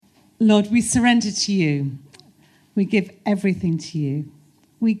Lord, we surrender to you. We give everything to you.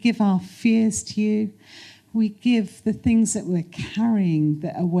 We give our fears to you. We give the things that we're carrying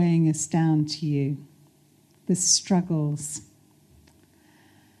that are weighing us down to you, the struggles.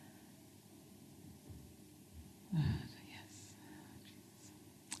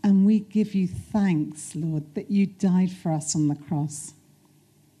 And we give you thanks, Lord, that you died for us on the cross.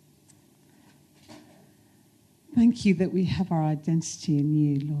 Thank you that we have our identity in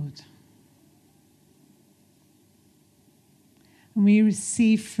you, Lord. And we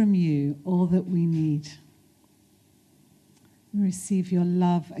receive from you all that we need. We receive your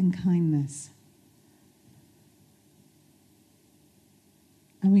love and kindness.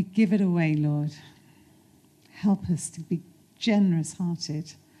 And we give it away, Lord. Help us to be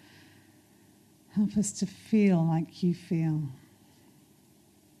generous-hearted. Help us to feel like you feel.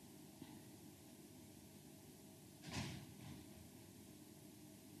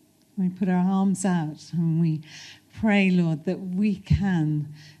 We put our arms out and we pray, Lord, that we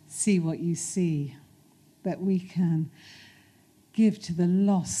can see what you see, that we can give to the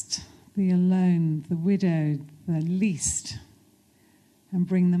lost, the alone, the widowed, the least, and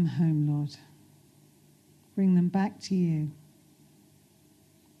bring them home, Lord. Bring them back to you.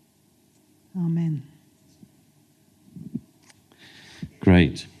 Amen.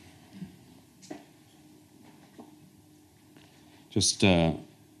 Great. Just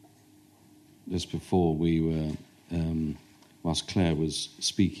before we were, whilst Claire was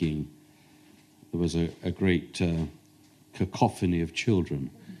speaking, there was a great cacophony of children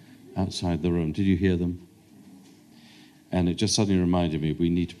outside the room. Did you hear them? And it just suddenly reminded me we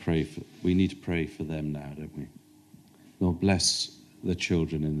need to pray for them now, don't we? Lord, bless the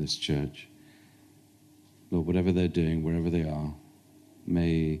children in this church. Lord, whatever they're doing, wherever they are,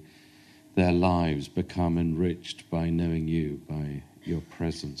 may their lives become enriched by knowing you, by your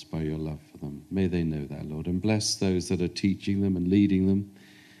presence, by your love for them. May they know that, Lord. And bless those that are teaching them and leading them.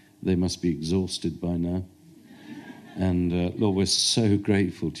 They must be exhausted by now. And Lord, we're so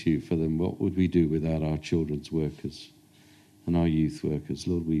grateful to you for them. What would we do without our children's workers and our youth workers?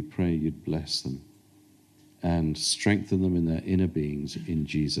 Lord, we pray you'd bless them and strengthen them in their inner beings in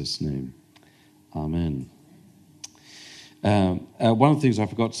Jesus' name. Amen. One of the things I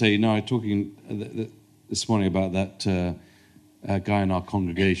forgot to say, I was talking this morning about that guy in our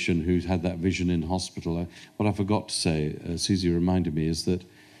congregation who's had that vision in hospital. What I forgot to say, Susie reminded me, is that,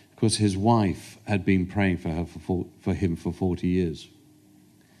 of course, his wife had been praying for him for 40 years.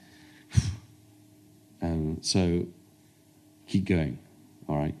 And so, keep going.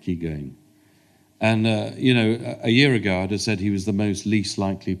 All right, keep going. And, a year ago, I'd have said he was the most least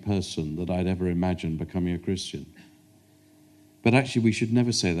likely person that I'd ever imagined becoming a Christian. But actually, we should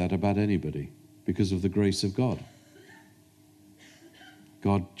never say that about anybody because of the grace of God.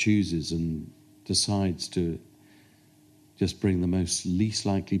 God chooses and decides to just bring the most least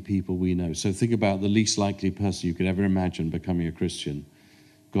likely people we know. So think about the least likely person you could ever imagine becoming a Christian.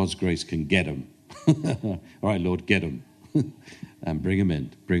 God's grace can get them. All right, Lord, get them. And bring them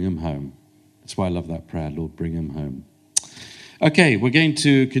in, bring them home. That's why I love that prayer, Lord, bring them home. Okay, we're going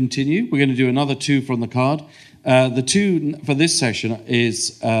to continue. We're going to do another 2 from the card. The 2 for this session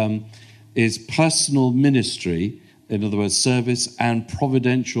is personal ministry, in other words, service and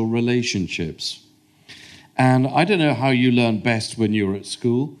providential relationships. And I don't know how you learn best when you were at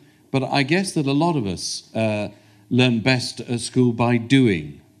school, but I guess that a lot of us learn best at school by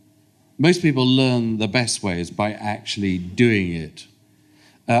doing. Most people learn the best way is by actually doing it.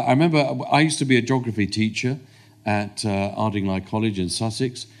 I remember I used to be a geography teacher at Ardingly College in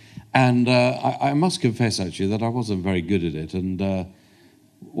Sussex, and I must confess, actually, that I wasn't very good at it and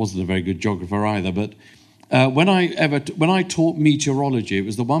wasn't a very good geographer either. But when I taught meteorology, it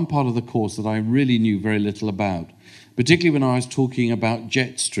was the one part of the course that I really knew very little about, particularly when I was talking about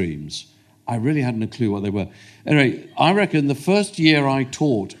jet streams. I really hadn't a clue what they were. Anyway, I reckon the first year I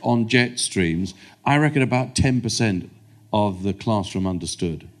taught on jet streams, I reckon about 10% of the classroom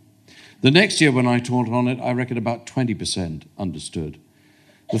understood. The next year when I taught on it, I reckon about 20% understood.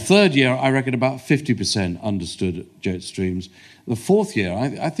 The third year, I reckon about 50% understood jet streams. The fourth year,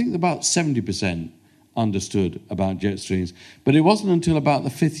 I think about 70% understood about jet streams. But it wasn't until about the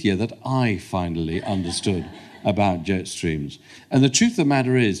fifth year that I finally understood about jet streams. And the truth of the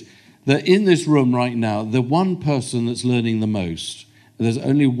matter is that in this room right now, the one person that's learning the most, there's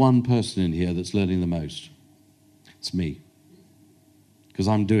only one person in here that's learning the most. It's me. Because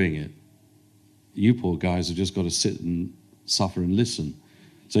I'm doing it. You poor guys have just got to sit and suffer and listen.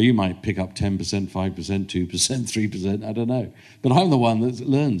 So you might pick up 10%, 5%, 2%, 3%, I don't know. But I'm the one that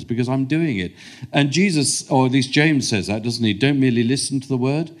learns because I'm doing it. And Jesus, or at least James says that, doesn't he? Don't merely listen to the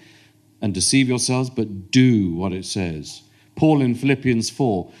word, and deceive yourselves, but do what it says. Paul in Philippians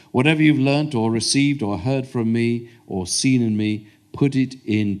 4, whatever you've learnt or received or heard from me or seen in me, put it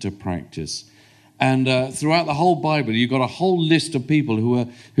into practice. And throughout the whole Bible, you've got a whole list of people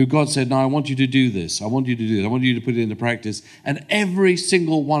who God said, no, I want you to do this. I want you to do this. I want you to put it into practice. And every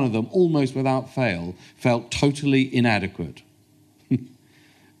single one of them, almost without fail, felt totally inadequate.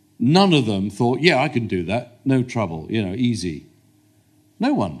 None of them thought, yeah, I can do that. No trouble, easy.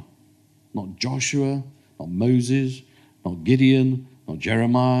 No one. Not Joshua, not Moses, not Gideon, not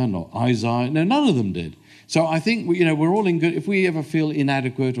Jeremiah, not Isaiah. No, none of them did. So I think we're all in good. If we ever feel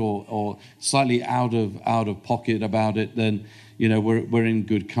inadequate or slightly out of pocket about it, then we're in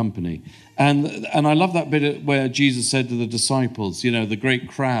good company. And I love that bit where Jesus said to the disciples, the great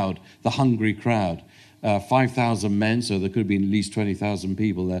crowd, the hungry crowd, 5,000 men, so there could have been at least 20,000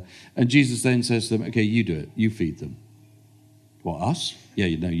 people there. And Jesus then says to them, okay, you do it. You feed them. What, us? Yeah,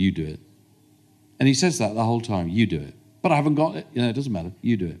 you do it. And he says that the whole time. You do it. But I haven't got it. It doesn't matter.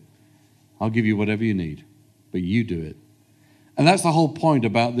 You do it. I'll give you whatever you need. But you do it. And that's the whole point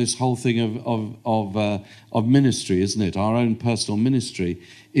about this whole thing of ministry, isn't it? Our own personal ministry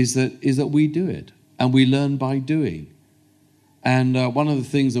is that we do it. And we learn by doing. And one of the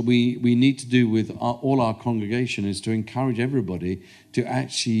things that we need to do with all our congregation is to encourage everybody to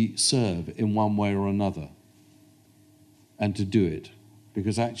actually serve in one way or another. And to do it.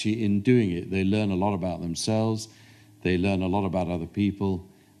 Because actually in doing it, they learn a lot about themselves. They learn a lot about other people.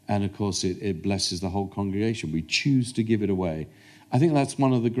 And of course, it blesses the whole congregation. We choose to give it away. I think that's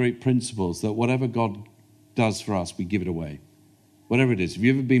one of the great principles, that whatever God does for us, we give it away. Whatever it is. If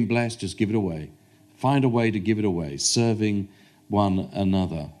you've ever been blessed, just give it away. Find a way to give it away, serving one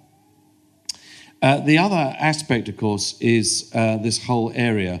another. The other aspect, of course, is this whole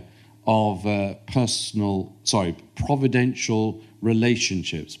area of providential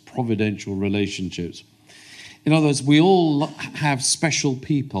relationships. Providential relationships. In other words, we all have special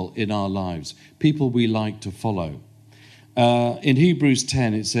people in our lives, people we like to follow. In Hebrews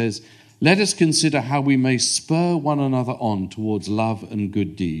 10, it says, let us consider how we may spur one another on towards love and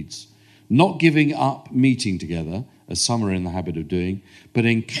good deeds, not giving up meeting together, as some are in the habit of doing, but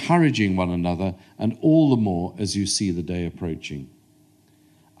encouraging one another, and all the more as you see the day approaching.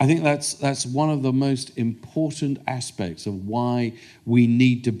 I think that's one of the most important aspects of why we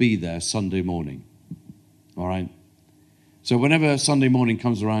need to be there Sunday morning. All right? So whenever Sunday morning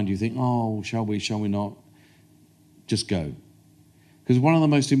comes around, you think, oh, shall we not? Just go. Because one of the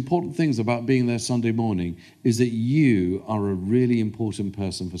most important things about being there Sunday morning is that you are a really important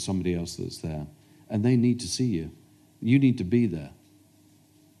person for somebody else that's there. And they need to see you. You need to be there.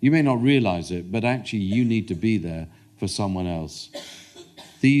 You may not realize it, but actually you need to be there for someone else.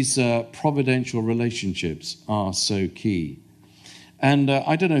 These providential relationships are so key. And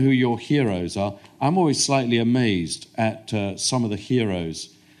I don't know who your heroes are. I'm always slightly amazed at some of the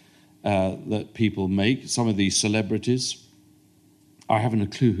heroes that people make, some of these celebrities. I haven't a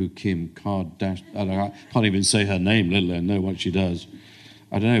clue who Kim Kardashian, I can't even say her name, let alone know what she does.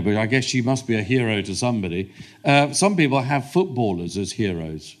 I don't know, but I guess she must be a hero to somebody. Some people have footballers as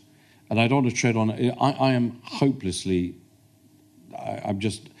heroes. And I don't want to tread on it. I am hopelessly,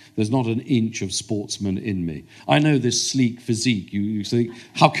 there's not an inch of sportsman in me. I know this sleek physique. You think,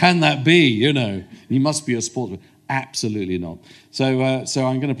 how can that be? You must be a sportsman. Absolutely not. So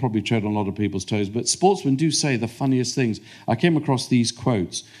I'm going to probably tread on a lot of people's toes. But sportsmen do say the funniest things. I came across these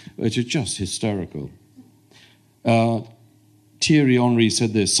quotes, which are just hysterical. Thierry Henry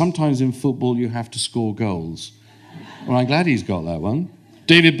said this, sometimes in football you have to score goals. Well, I'm glad he's got that one.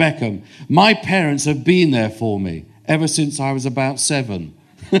 David Beckham, my parents have been there for me ever since I was about 7.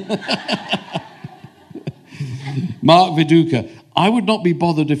 Mark Viduka, I would not be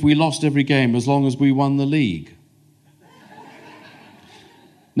bothered if we lost every game as long as we won the league.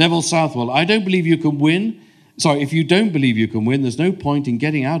 Neville Southwell, I don't believe you can win. Sorry, if you don't believe you can win, there's no point in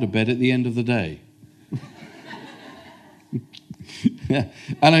getting out of bed at the end of the day.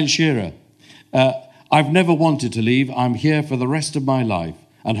 Alan Shearer, I've never wanted to leave. I'm here for the rest of my life.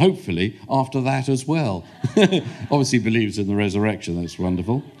 And hopefully after that as well. Obviously believes in the resurrection. That's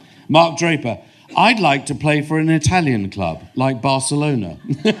wonderful. Mark Draper, I'd like to play for an Italian club like Barcelona.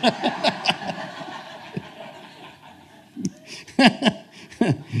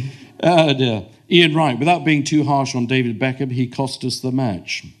 Oh dear. Ian Wright, without being too harsh on David Beckham, he cost us the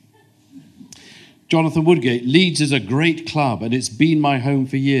match. Jonathan Woodgate, Leeds is a great club and it's been my home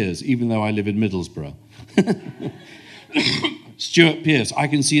for years, even though I live in Middlesbrough. Stuart Pearce, I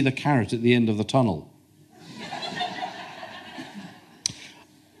can see the carrot at the end of the tunnel.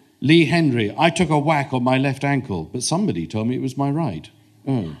 Lee Henry, I took a whack on my left ankle, but somebody told me it was my right.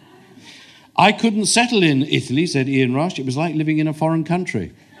 Oh. I couldn't settle in Italy, said Ian Rush. It was like living in a foreign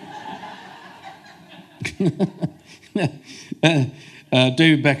country. David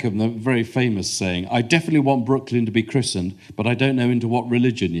Beckham, the very famous saying, I definitely want Brooklyn to be christened, but I don't know into what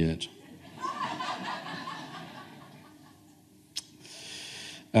religion yet.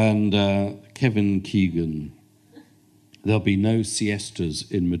 And Kevin Keegan, there'll be no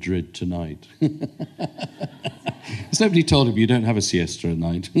siestas in Madrid tonight. Has nobody told him you don't have a siesta at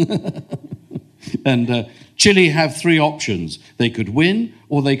night? And Chile have three options. They could win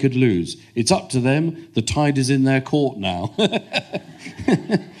or they could lose. It's up to them. The tide is in their court now.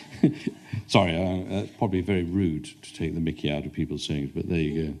 Sorry, probably very rude to take the mickey out of people's sayings, but there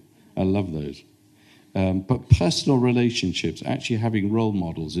you go. I love those. But personal relationships, actually having role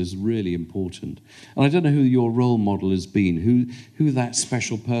models is really important. And I don't know who your role model has been, who that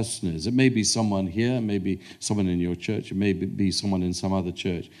special person is. It may be someone here, it may be someone in your church, it may be someone in some other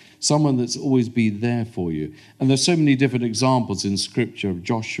church. Someone that's always been there for you. And there's so many different examples in Scripture of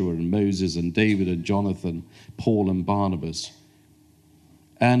Joshua and Moses and David and Jonathan, Paul and Barnabas.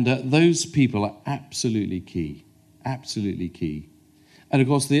 And those people are absolutely key, absolutely key. And of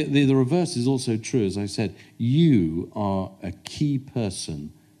course, the reverse is also true. As I said, you are a key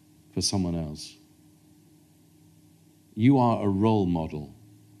person for someone else. You are a role model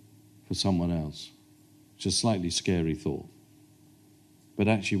for someone else. It's a slightly scary thought. But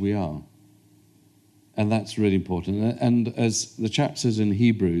actually we are. And that's really important. And as the chap says in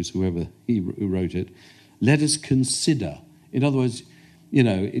Hebrews, who wrote it, let us consider. In other words,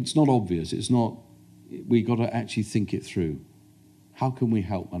 it's not obvious. We've got to actually think it through. How can we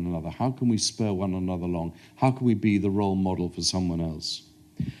help one another? How can we spur one another along? How can we be the role model for someone else?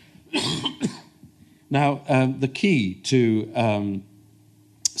 Now, the key to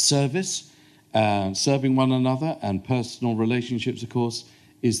service, serving one another, and personal relationships, of course,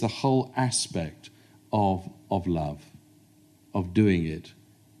 is the whole aspect of love, of doing it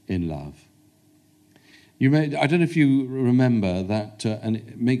in love. I don't know if you remember that, and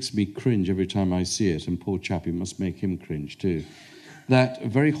it makes me cringe every time I see it, and poor chap, it must make him cringe too. That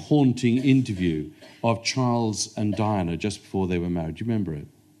very haunting interview of Charles and Diana just before they were married. Do you remember it?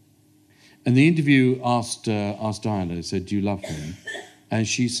 And the interview asked Diana, said, do you love him? And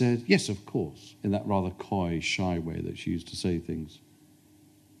she said, yes, of course, in that rather coy, shy way that she used to say things.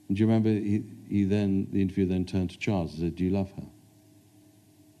 And do you remember the interview then turned to Charles and said, do you love her?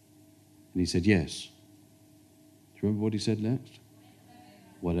 And he said, yes. Do you remember what he said next?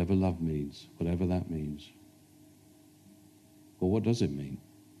 Whatever love means, whatever that means. Well, what does it mean?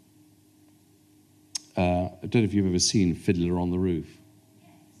 I don't know if you've ever seen Fiddler on the Roof.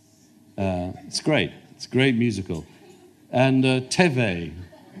 It's great. It's a great musical. And Teve.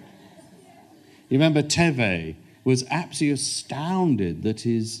 You remember Teve was absolutely astounded that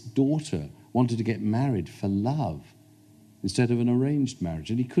his daughter wanted to get married for love instead of an arranged marriage.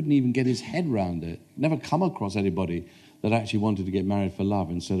 And he couldn't even get his head around it. Never come across anybody that actually wanted to get married for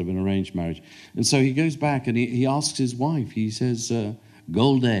love instead of an arranged marriage. And so he goes back and he asks his wife, he says,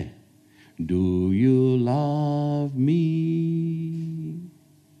 Goldie, do you love me?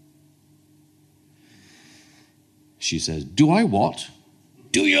 She says, do I what?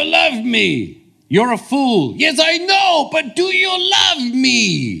 Do you love me? You're a fool. Yes, I know, but do you love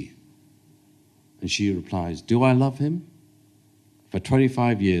me? And she replies, do I love him? For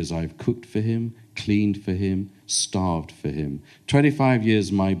 25 years I've cooked for him, cleaned for him, starved for him. 25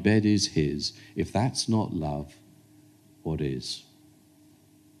 years my bed is his. If that's not love, what is?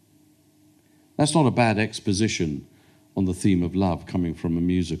 That's not a bad exposition on the theme of love coming from a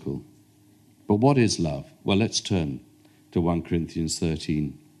musical. But what is love? Well, let's turn to 1 Corinthians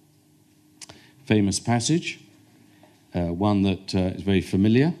 13. Famous passage, one that is very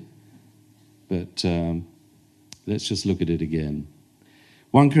familiar, but let's just look at it again.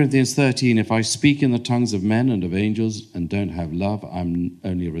 1 Corinthians 13, if I speak in the tongues of men and of angels and don't have love, I'm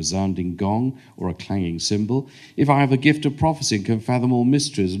only a resounding gong or a clanging cymbal. If I have a gift of prophecy and can fathom all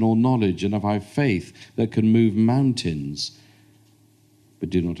mysteries and all knowledge, and if I have faith that can move mountains, but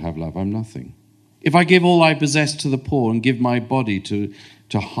do not have love, I'm nothing. If I give all I possess to the poor and give my body to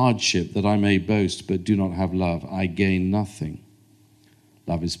hardship that I may boast, but do not have love, I gain nothing.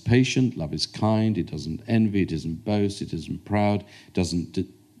 Love is patient, love is kind, it doesn't envy, it doesn't boast, it isn't proud, it doesn't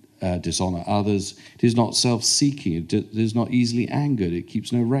dishonor others, it is not self-seeking, it is not easily angered, it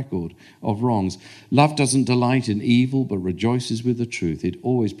keeps no record of wrongs. Love doesn't delight in evil, but rejoices with the truth. It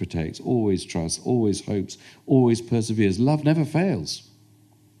always protects, always trusts, always hopes, always perseveres. Love never fails.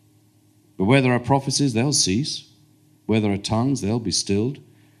 But where there are prophecies, they'll cease. Where there are tongues, they'll be stilled.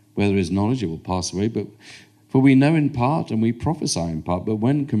 Where there is knowledge, it will pass away. But For we know in part and we prophesy in part, but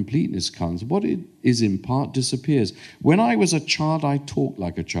when completeness comes, what it is in part disappears. When I was a child, I talked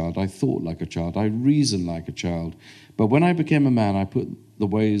like a child, I thought like a child, I reasoned like a child. But when I became a man, I put the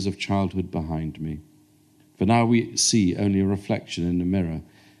ways of childhood behind me. For now we see only a reflection in the mirror.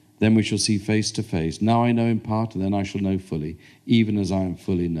 Then we shall see face to face. Now I know in part, and then I shall know fully, even as I am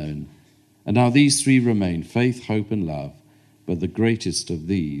fully known. And now these three remain, faith, hope, and love. But the greatest of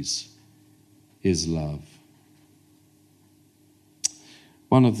these is love.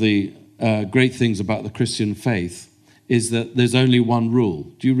 One of the great things about the Christian faith is that there's only one rule.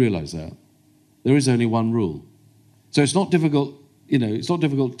 Do you realize that? There is only one rule. So it's not difficult, it's not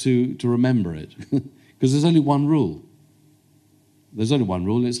difficult to remember it because there's only one rule. There's only one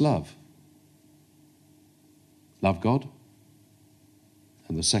rule, and it's love. Love God.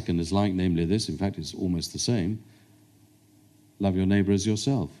 And the second is like, namely this, in fact, it's almost the same. Love your neighbor as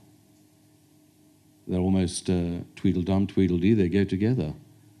yourself. They're almost Tweedledum, Tweedledee, they go together.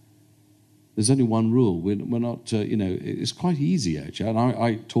 There's only one rule. We're not, it's quite easy, actually. And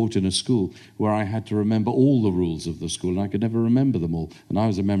I taught in a school where I had to remember all the rules of the school, and I could never remember them all. And I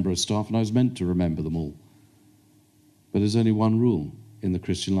was a member of staff, and I was meant to remember them all. But there's only one rule in the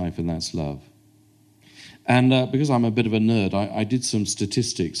Christian life, and that's love. And because I'm a bit of a nerd, I did some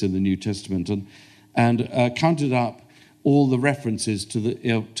statistics in the New Testament and counted up all the references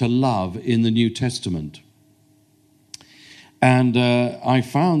to love in the New Testament. And I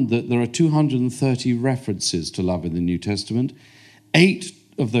found that there are 230 references to love in the New Testament. 8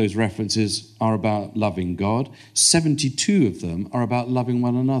 of those references are about loving God. 72 of them are about loving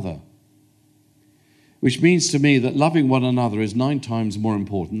one another. Which means to me that loving one another is 9 times more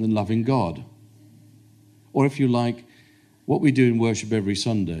important than loving God. Or if you like, what we do in worship every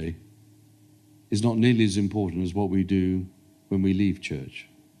Sunday is not nearly as important as what we do when we leave church.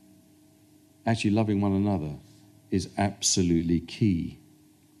 Actually, loving one another is absolutely key.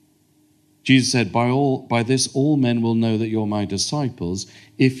 Jesus said, by this all men will know that you're my disciples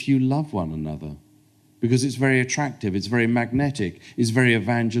if you love one another. Because it's very attractive, it's very magnetic, it's very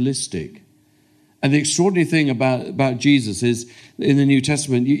evangelistic. And the extraordinary thing about Jesus is, in the New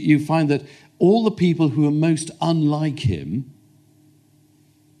Testament, you find that all the people who are most unlike him,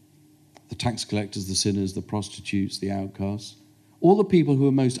 the tax collectors, the sinners, the prostitutes, the outcasts, all the people who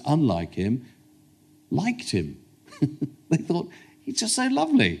are most unlike him liked him. They thought, he's just so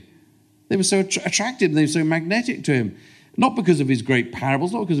lovely. They were so attractive, they were so magnetic to him. Not because of his great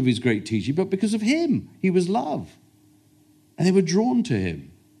parables, not because of his great teaching, but because of him. He was love. And they were drawn to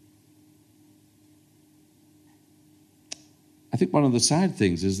him. I think one of the sad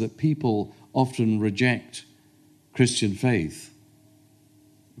things is that people often reject Christian faith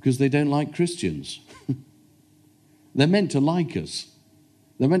because they don't like Christians. They're meant to like us.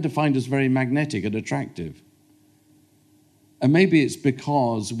 They're meant to find us very magnetic and attractive. And maybe it's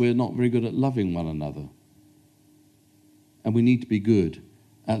because we're not very good at loving one another. And we need to be good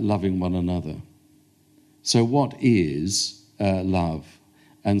at loving one another. So what is love?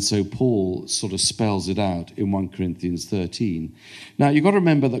 And so Paul sort of spells it out in 1 Corinthians 13. Now, you've got to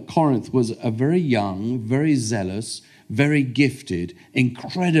remember that Corinth was a very young, very zealous, very gifted,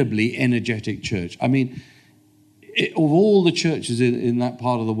 incredibly energetic church. I mean, of all the churches in that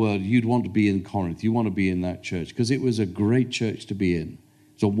part of the world, you'd want to be in Corinth. You want to be in that church because it was a great church to be in.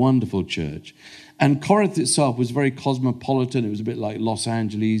 It's a wonderful church. And Corinth itself was very cosmopolitan. It was a bit like Los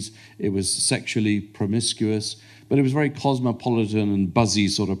Angeles. It was sexually promiscuous, but it was a very cosmopolitan and buzzy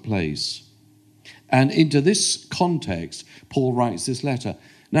sort of place. And into this context, Paul writes this letter.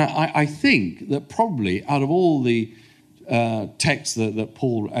 Now, I think that probably out of all the texts that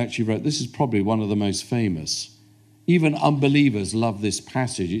Paul actually wrote, this is probably one of the most famous. Even unbelievers love this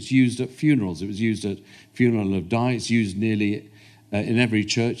passage. It's used at funerals. It was used at funeral of die. It's used nearly in every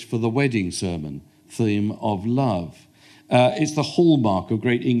church for the wedding sermon, theme of love. It's the hallmark of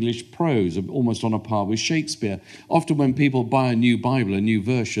great English prose, almost on a par with Shakespeare. Often when people buy a new Bible, a new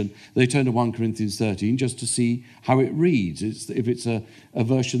version, they turn to 1 Corinthians 13 just to see how it reads, if it's a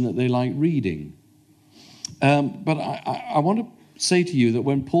version that they like reading. But I want to say to you that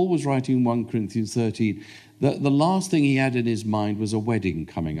when Paul was writing 1 Corinthians 13, the last thing he had in his mind was a wedding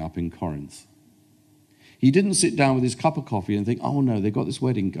coming up in Corinth. He didn't sit down with his cup of coffee and think, oh no, they've got this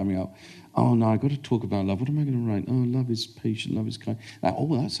wedding coming up. Oh no, I've got to talk about love. What am I going to write? Oh, love is patient, love is kind. That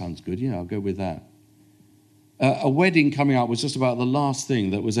sounds good. Yeah, I'll go with that. A wedding coming up was just about the last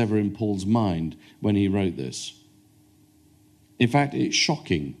thing that was ever in Paul's mind when he wrote this. In fact, it's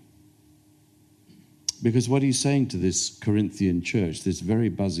shocking. Because what he's saying to this Corinthian church, this very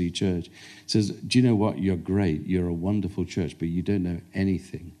buzzy church, says, do you know what? You're great. You're a wonderful church, but you don't know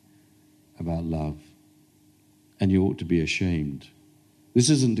anything about love. and you ought to be ashamed. This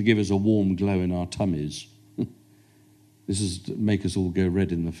isn't to give us a warm glow in our tummies. This is to make us all go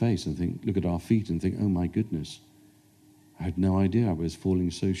red in the face and think, look at our feet and think, oh my goodness, I had no idea I was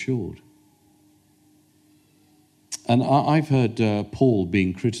falling so short. And I've heard Paul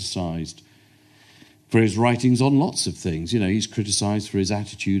being criticized for his writings on lots of things. You know, he's criticized for his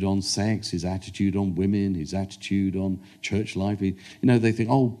attitude on sex, his attitude on women, his attitude on church life. They think,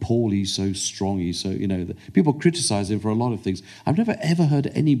 oh, Paul, he's so strong, he's so, people criticize him for a lot of things. I've never ever heard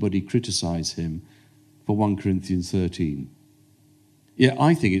anybody criticize him for 1 Corinthians 13. Yeah,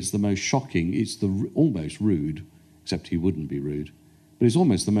 I think it's the most shocking, it's almost rude, except he wouldn't be rude, but it's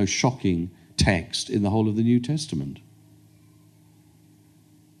almost the most shocking text in the whole of the New Testament.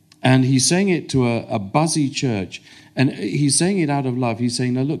 And he's saying it to a buzzy church, and he's saying it out of love. He's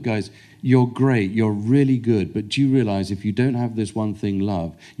saying, now look, guys, you're great, you're really good, but do you realize if you don't have this one thing,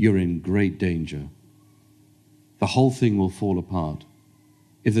 love, you're in great danger. The whole thing will fall apart.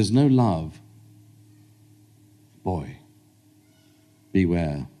 If there's no love, boy,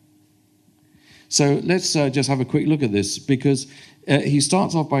 beware. So let's just have a quick look at this, because he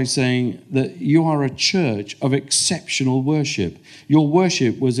starts off by saying that you are a church of exceptional worship. Your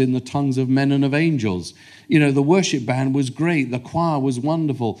worship was in the tongues of men and of angels. The worship band was great. The choir was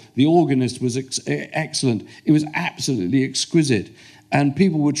wonderful. The organist was excellent. It was absolutely exquisite. And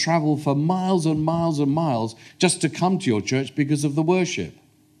people would travel for miles and miles and miles just to come to your church because of the worship.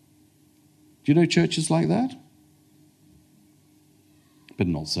 Do you know churches like that? But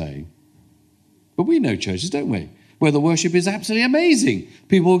not say. But we know churches, don't we? Where the worship is absolutely amazing.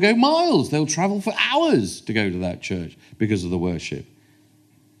 People will go miles. They'll travel for hours to go to that church because of the worship.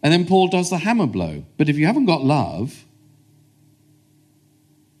 And then Paul does the hammer blow. But if you haven't got love,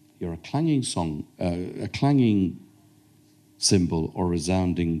 you're a clanging cymbal or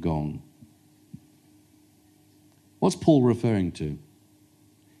resounding gong. What's Paul referring to?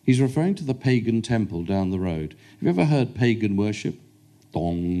 He's referring to the pagan temple down the road. Have you ever heard pagan worship?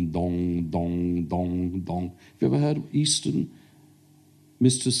 Dong, dong, dong, dong, dong. Have you ever heard Eastern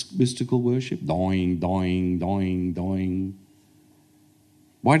mystical worship? Doing, doing, doing, doing.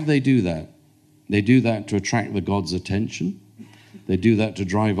 Why do they do that? They do that to attract the god's attention. They do that to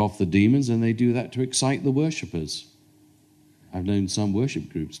drive off the demons, and they do that to excite the worshippers. I've known some worship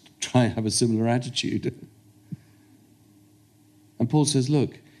groups try and have a similar attitude. And Paul says,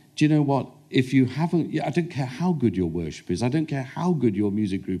 look, do you know what? If you haven't, I don't care how good your worship is. I don't care how good your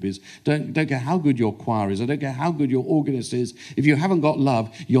music group is. Don't care how good your choir is. I don't care how good your organist is. If you haven't got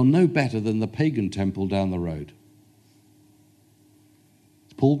love, you're no better than the pagan temple down the road.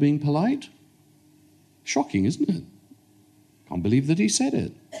 Is Paul being polite? Shocking, isn't it? Can't believe that he said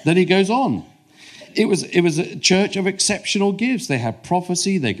it. Then he goes on. It was a church of exceptional gifts. They had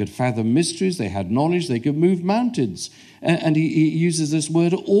prophecy, they could fathom mysteries, they had knowledge, they could move mountains. And he uses this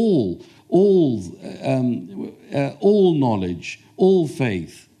word all knowledge, all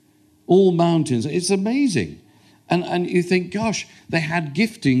faith, all mountains. It's amazing. And you think, gosh, they had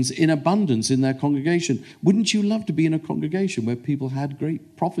giftings in abundance in their congregation. Wouldn't you love to be in a congregation where people had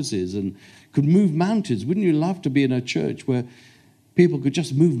great prophecies and could move mountains? Wouldn't you love to be in a church where people could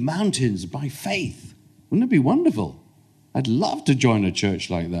just move mountains by faith? Wouldn't it be wonderful? I'd love to join a church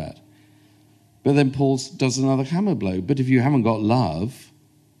like that. But then Paul does another hammer blow. But if you haven't got love,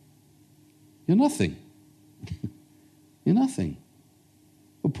 you're nothing. You're nothing.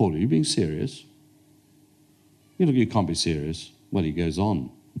 Well, Paul, are you being serious? You can't be serious. Well, he goes on.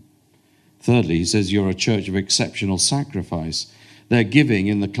 Thirdly, he says you're a church of exceptional sacrifice. Their giving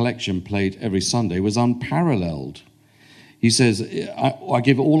in the collection plate every Sunday was unparalleled. He says, I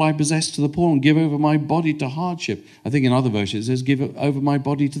give all I possess to the poor and give over my body to hardship. I think in other versions it says, give over my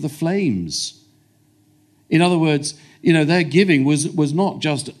body to the flames. In other words, their giving was not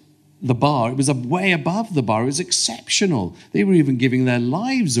just the bar. It was way above the bar. It was exceptional. They were even giving their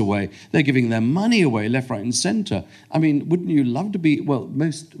lives away. They're giving their money away left, right, and center. I mean, wouldn't you love to be, well,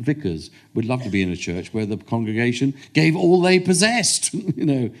 most vicars would love to be in a church where the congregation gave all they possessed.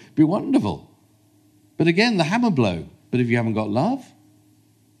 Be wonderful. But again, the hammer blow. But if you haven't got love,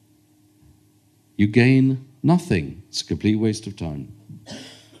 you gain nothing. It's a complete waste of time.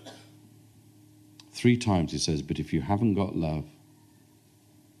 3 times he says, but if you haven't got love.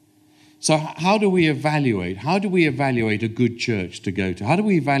 So how do we evaluate? How do we evaluate a good church to go to? How do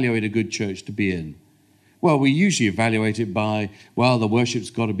we evaluate a good church to be in? Well, we usually evaluate it by, the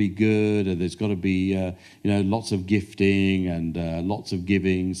worship's got to be good, and there's got to be, lots of gifting and lots of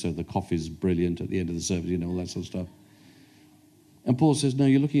giving, so the coffee's brilliant at the end of the service, all that sort of stuff. And Paul says, no,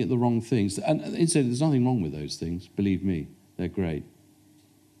 you're looking at the wrong things. And instead, there's nothing wrong with those things. Believe me, they're great.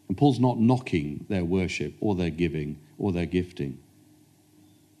 And Paul's not knocking their worship or their giving or their gifting.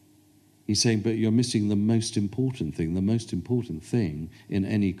 He's saying, but you're missing the most important thing. The most important thing in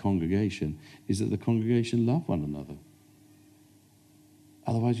any congregation is that the congregation love one another.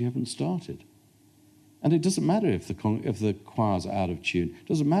 Otherwise, you haven't started. And it doesn't matter if the choir's out of tune. It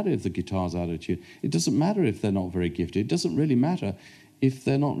doesn't matter if the guitar's out of tune. It doesn't matter if they're not very gifted. It doesn't really matter if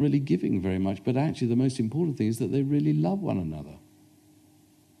they're not really giving very much. But actually, the most important thing is that they really love one another.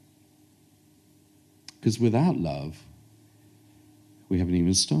 Because without love, we haven't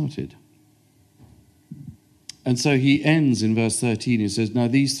even started. And so he ends in verse 13. He says, now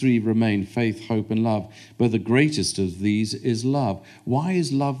these three remain, faith, hope, and love. But the greatest of these is love. Why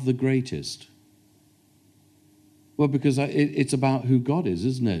is love the greatest? Well, because it's about who God is,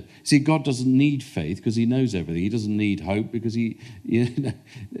 isn't it? See, God doesn't need faith because he knows everything. He doesn't need hope because there's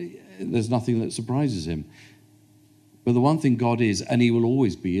nothing that surprises him. But the one thing God is, and he will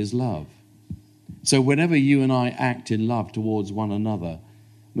always be, is love. So whenever you and I act in love towards one another,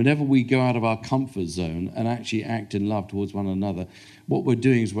 whenever we go out of our comfort zone and actually act in love towards one another, what we're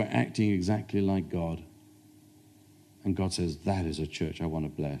doing is we're acting exactly like God. And God says, that is a church I want to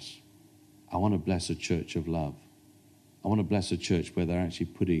bless. I want to bless a church of love. I want to bless a church where they're actually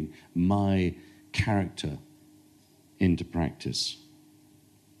putting my character into practice.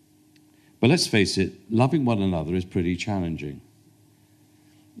 But let's face it, loving one another is pretty challenging.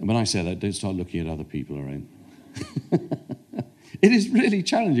 And when I say that, don't start looking at other people, all right? It is really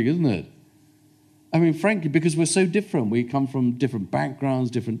challenging, isn't it? I mean, frankly, because we're so different. We come from different backgrounds,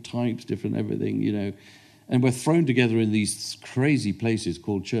 different types, different everything, and we're thrown together in these crazy places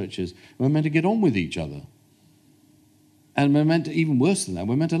called churches. We're meant to get on with each other. And we're meant to, even worse than that,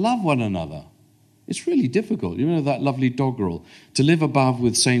 we're meant to love one another. It's really difficult. You know that lovely doggerel? To live above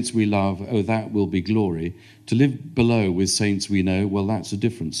with saints we love, oh, that will be glory. To live below with saints we know, well, that's a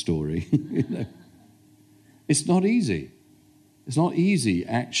different story. It's not easy. It's not easy,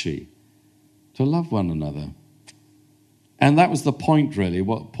 actually, to love one another. And that was the point, really,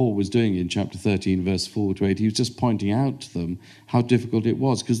 what Paul was doing in chapter 13, verse 4 to 8. He was just pointing out to them how difficult it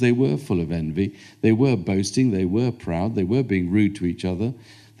was, because they were full of envy. They were boasting. They were proud. They were being rude to each other.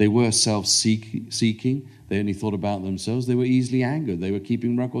 They were self-seeking. They only thought about themselves. They were easily angered. They were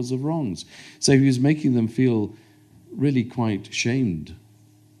keeping records of wrongs. So he was making them feel really quite shamed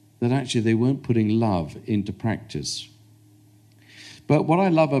that actually they weren't putting love into practice. But what I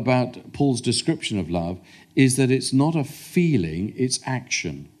love about Paul's description of love is that it's not a feeling, it's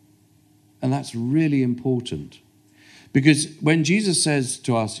action. And that's really important. Because when Jesus says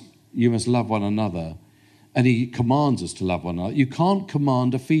to us, you must love one another, and he commands us to love one another, you can't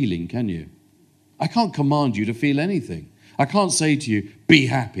command a feeling, can you? I can't command you to feel anything. I can't say to you, be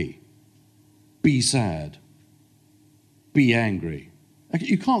happy, be sad, be angry.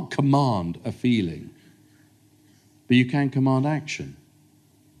 You can't command a feeling, but you can command action.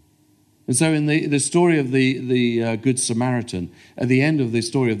 And so in the story of the Good Samaritan, at the end of the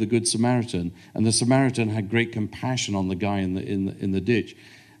story of the Good Samaritan, and the Samaritan had great compassion on the guy in the ditch,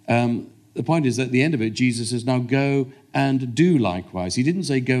 the point is that at the end of it, Jesus says, now go and do likewise. He didn't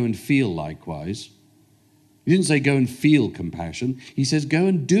say go and feel likewise. He didn't say go and feel compassion. He says go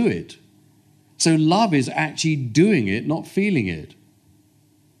and do it. So love is actually doing it, not feeling it.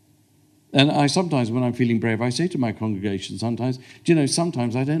 And I sometimes, when I'm feeling brave, I say to my congregation sometimes,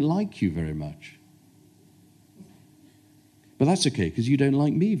 sometimes I don't like you very much. But that's okay, because you don't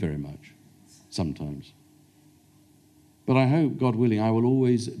like me very much sometimes. But I hope, God willing, I will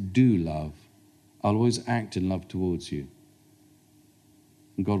always do love. I'll always act in love towards you.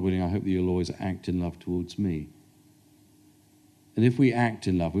 And God willing, I hope that you'll always act in love towards me. And if we act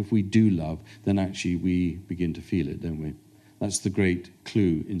in love, if we do love, then actually we begin to feel it, don't we? That's the great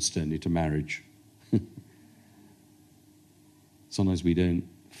clue, incidentally, to marriage. Sometimes we don't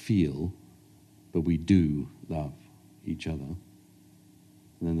feel, but we do love each other. And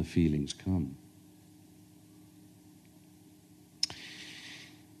then the feelings come.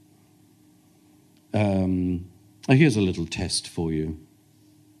 Here's a little test for you.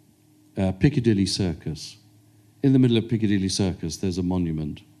 Piccadilly Circus. In the middle of Piccadilly Circus, there's a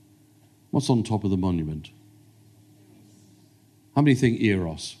monument. What's on top of the monument? How many think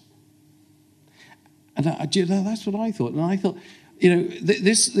Eros? And that's what I thought. And I thought,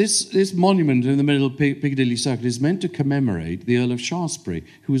 this monument in the middle of Piccadilly Circus is meant to commemorate the Earl of Shaftesbury,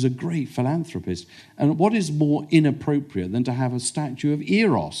 who was a great philanthropist. And what is more inappropriate than to have a statue of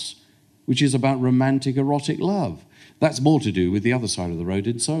Eros, which is about romantic, erotic love? That's more to do with the other side of the road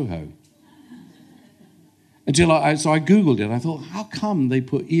in Soho. So I Googled it. I thought, how come they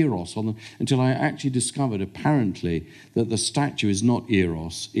put Eros on them? Until I actually discovered, apparently, that the statue is not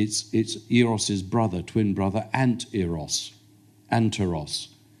Eros. It's Eros's brother, twin brother, Anteros. And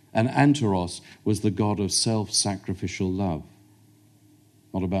Anteros was the god of self-sacrificial love.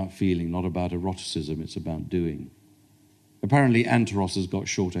 Not about feeling, not about eroticism, it's about doing. Apparently, Anteros has got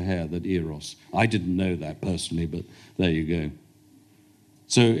shorter hair than Eros. I didn't know that personally, but there you go.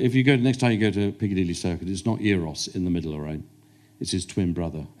 So if you go next time you go to Piccadilly Circus, it's not Eros in the middle, all right? It's his twin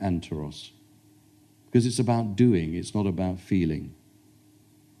brother, Anteros. Because it's about doing, it's not about feeling.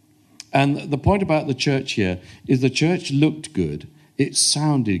 And the point about the church here is the church looked good, it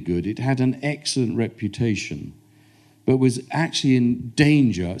sounded good, it had an excellent reputation, but was actually in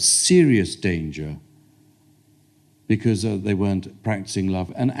danger, serious danger, because they weren't practicing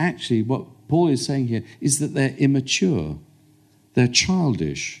love. And actually what Paul is saying here is that they're immature. They're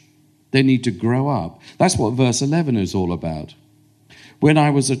childish. They need to grow up. That's what verse 11 is all about. When I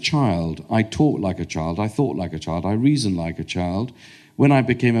was a child, I talked like a child, I thought like a child, I reasoned like a child. When I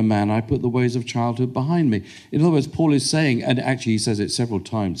became a man, I put the ways of childhood behind me. In other words, Paul is saying, and actually he says it several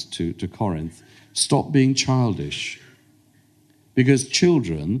times to Corinth, stop being childish. Because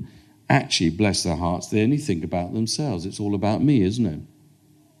children, actually, bless their hearts, they only think about themselves. It's all about me, isn't it?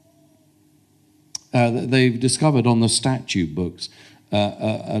 They've discovered on the statute books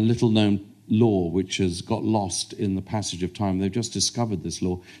a little-known law which has got lost in the passage of time. They've just discovered this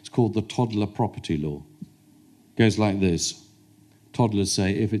law. It's called the toddler property law. It goes like this. Toddlers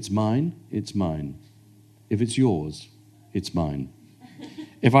say, if it's mine, it's mine. If it's yours, it's mine.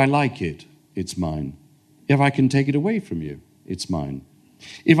 If I like it, it's mine. If I can take it away from you, it's mine.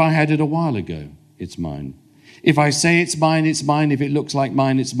 If I had it a while ago, it's mine. If I say it's mine, it's mine. If it looks like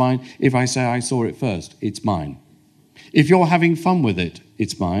mine, it's mine. If I say I saw it first, it's mine. If you're having fun with it,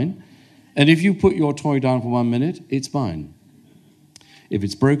 it's mine. And if you put your toy down for 1 minute, it's mine. If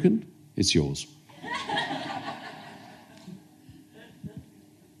it's broken, it's yours.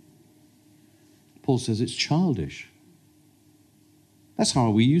 Paul says it's childish. That's how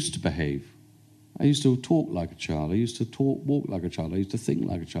we used to behave. I used to talk like a child. I used to walk like a child. I used to think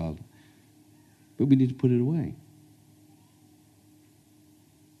like a child. But we need to put it away.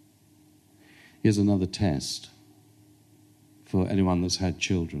 Here's another test for anyone that's had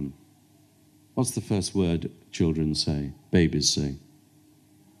children. What's the first word children say, babies say?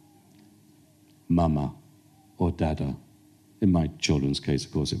 Mama or dada. In my children's case,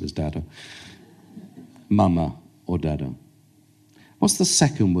 of course, it was dada. Mama or dada. What's the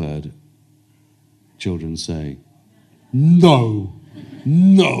second word children say? No.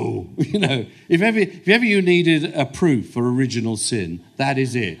 No. You know, if ever you needed a proof for original sin, that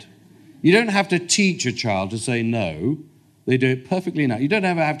is it. You don't have to teach a child to say no. They do it perfectly naturally. You don't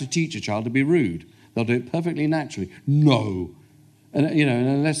ever have to teach a child to be rude. They'll do it perfectly naturally. No. And, you know,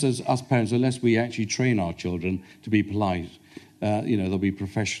 unless as us parents, unless we actually train our children to be polite, they'll be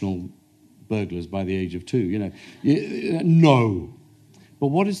professional burglars by the age of 2. You know, no. But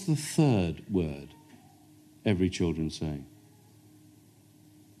what is the third word every children say?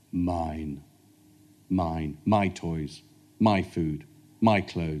 Mine. Mine. My toys. My food. My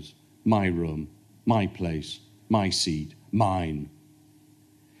clothes. My room. My place. My seat. Mine.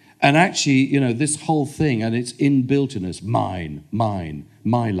 And actually, you know, this whole thing, and it's inbuilt in us, mine, mine,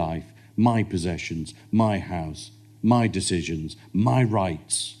 my life, my possessions, my house, my decisions, my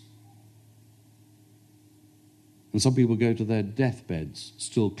rights. And some people go to their deathbeds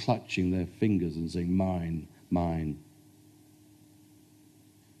still clutching their fingers and saying, mine, mine.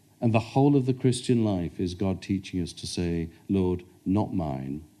 And the whole of the Christian life is God teaching us to say, Lord, not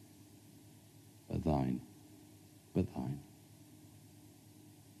mine, but thine, but thine.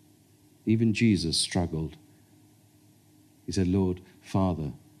 Even Jesus struggled. He said, Lord,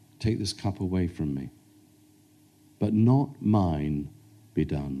 Father, take this cup away from me, but not mine be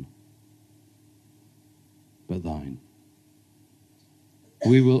done, but thine.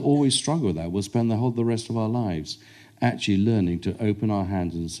 We will always struggle with that. We'll spend the rest of our lives actually learning to open our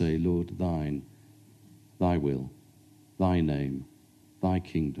hands and say, Lord, thine, thy will, thy name, thy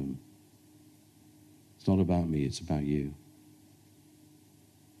kingdom. It's not about me, it's about you.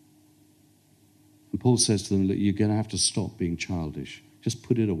 And Paul says to them, look, you're going to have to stop being childish. Just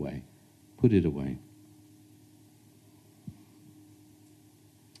put it away. Put it away.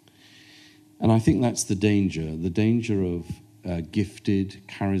 And I think that's the danger of gifted,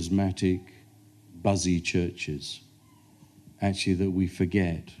 charismatic, buzzy churches. Actually, that we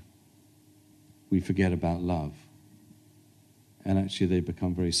forget about love. And actually they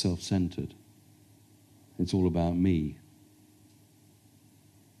become very self-centered. It's all about me.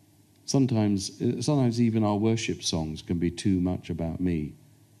 Sometimes even our worship songs can be too much about me,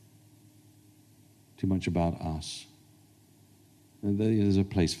 too much about us. And there's a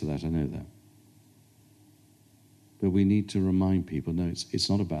place for that, I know that. But we need to remind people, no, it's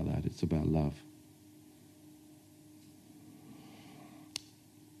not about that, it's about love.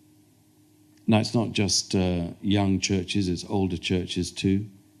 Now, it's not just young churches, it's older churches too.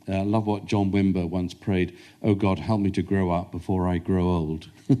 I love what John Wimber once prayed, "Oh God, help me to grow up before I grow old."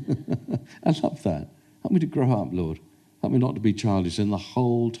 I love that. Help me to grow up, Lord. Help me not to be childish. And the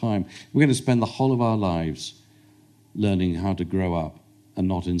whole time, we're going to spend the whole of our lives learning how to grow up and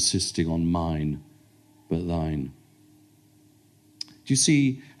not insisting on mine, but thine. Do you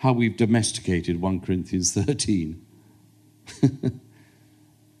see how we've domesticated 1 Corinthians 13?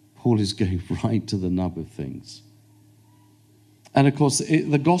 Paul is going right to the nub of things. And of course,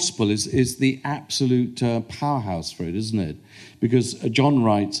 the gospel is the absolute powerhouse for it, isn't it? Because John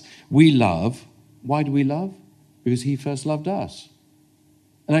writes, we love. Why do we love? Because he first loved us.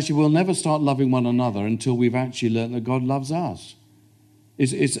 And actually, we'll never start loving one another until we've actually learned that God loves us.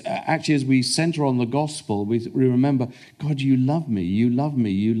 It's actually, as we center on the gospel, we remember, God, you love me, you love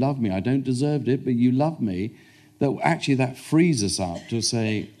me, you love me. I don't deserve it, but you love me. That frees us up to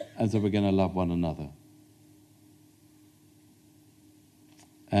say, as though we're going to love one another.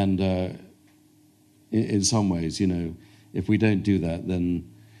 And in some ways, if we don't do that, then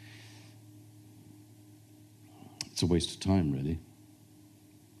it's a waste of time, really,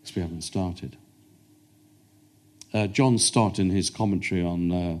 because we haven't started. John Stott, in his commentary on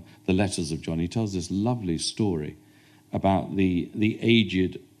the letters of John, he tells this lovely story about the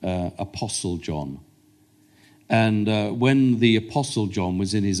aged Apostle John. And when the Apostle John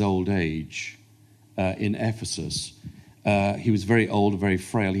was in his old age in Ephesus, he was very old, very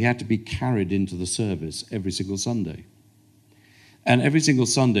frail. He had to be carried into the service every single Sunday. And every single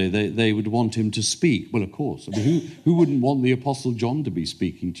Sunday, they would want him to speak. Well, of course. I mean, who wouldn't want the Apostle John to be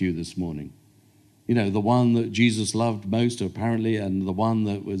speaking to you this morning? The one that Jesus loved most, apparently, and the one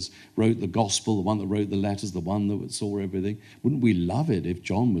that wrote the gospel, the one that wrote the letters, the one that saw everything. Wouldn't we love it if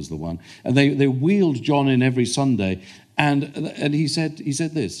John was the one? And they wheeled John in every Sunday, and he said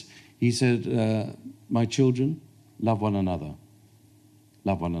this. He said, "My children, love one another.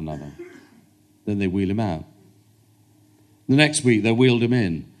 Love one another." Then they wheel him out. The next week, they wheeled him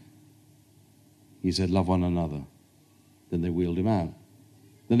in. He said, "Love one another." Then they wheeled him out.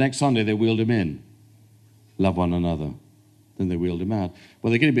 The next Sunday, they wheeled him in. Love one another. Then they wheeled him out. Well,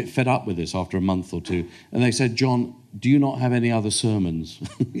 they're getting a bit fed up with this after a month or two. And they said, "John, do you not have any other sermons?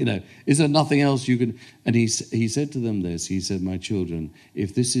 Is there nothing else you can..." And he said to them this. He said, "My children,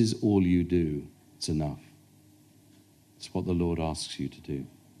 if this is all you do, it's enough. It's what the Lord asks you to do.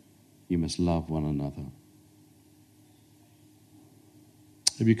 You must love one another."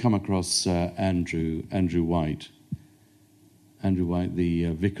 Have you come across Andrew White? Andrew White,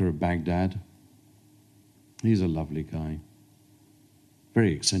 the vicar of Baghdad. He's a lovely guy.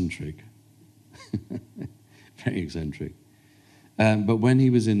 Very eccentric. Very eccentric. But when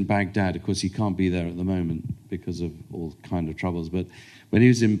he was in Baghdad, of course he can't be there at the moment because of all kind of troubles, but when he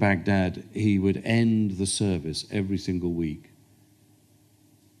was in Baghdad, he would end the service every single week.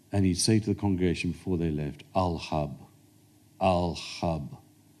 And he'd say to the congregation before they left, "Al-Hub, Al-Hub,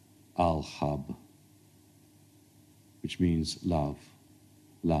 Al-Hub," which means love,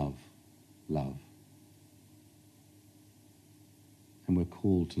 love, love. And we're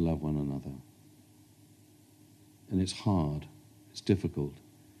called to love one another. And it's hard. It's difficult.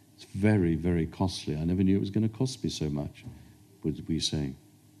 It's very, very costly. I never knew it was going to cost me so much, would we say.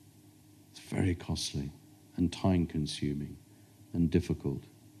 It's very costly and time-consuming and difficult.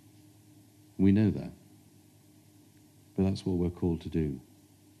 We know that. But that's what we're called to do,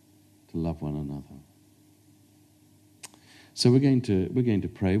 to love one another. So we're going to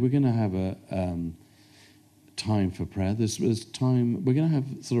pray. We're going to have a time for prayer. There's time. We're going to have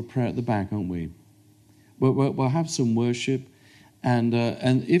sort of prayer at the back, aren't we? We'll have some worship, and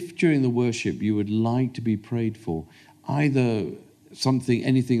if during the worship you would like to be prayed for, either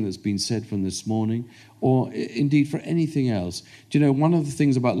anything that's been said from this morning, or indeed for anything else. Do you know, one of the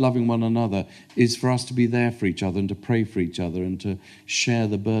things about loving one another is for us to be there for each other and to pray for each other and to share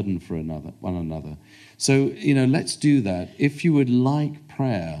the burden for one another. So, let's do that. If you would like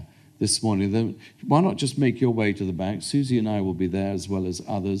prayer this morning, then why not just make your way to the back? Susie and I will be there, as well as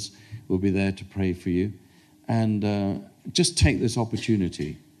others will be there to pray for you. And just take this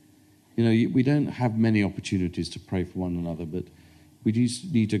opportunity. We don't have many opportunities to pray for one another, but we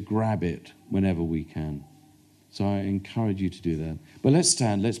just need to grab it whenever we can. So I encourage you to do that. But let's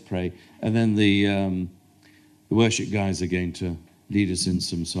stand, let's pray, and then the worship guys are going to lead us in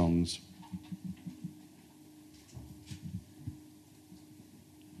some songs.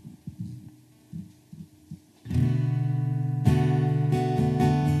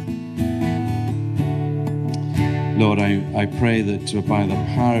 Lord, I pray that by the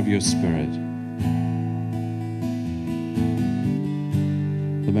power of your Spirit,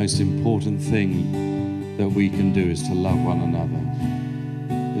 the most important thing that we can do is to love one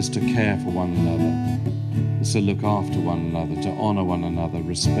another, is to care for one another, is to look after one another, to honor one another,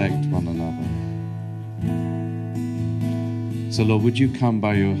 respect one another. So, Lord, would you come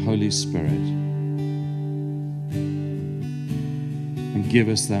by your Holy Spirit and give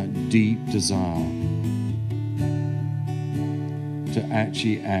us that deep desire to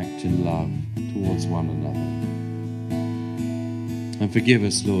actually act in love towards one another. And forgive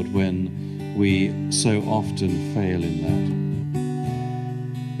us, Lord, when we so often fail in that.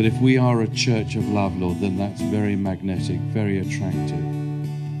 But if we are a church of love, Lord, then that's very magnetic, very attractive.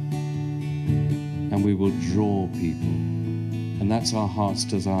 And we will draw people. And that's our heart's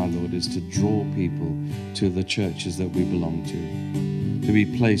desire, Lord, is to draw people to the churches that we belong to be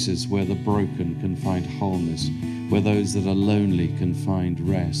places where the broken can find wholeness, where those that are lonely can find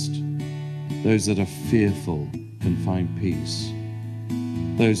rest, those that are fearful can find peace,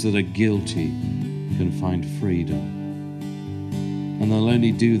 those that are guilty can find freedom. And they'll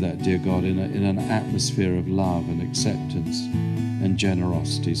only do that, dear God, in an atmosphere of love and acceptance and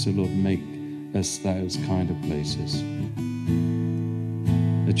generosity. So, Lord, make us those kind of places,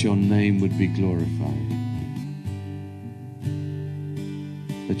 that your name would be glorified,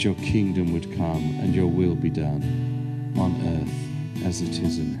 that your kingdom would come and your will be done on earth as it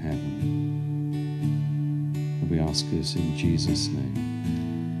is in heaven. And we ask this in Jesus' name.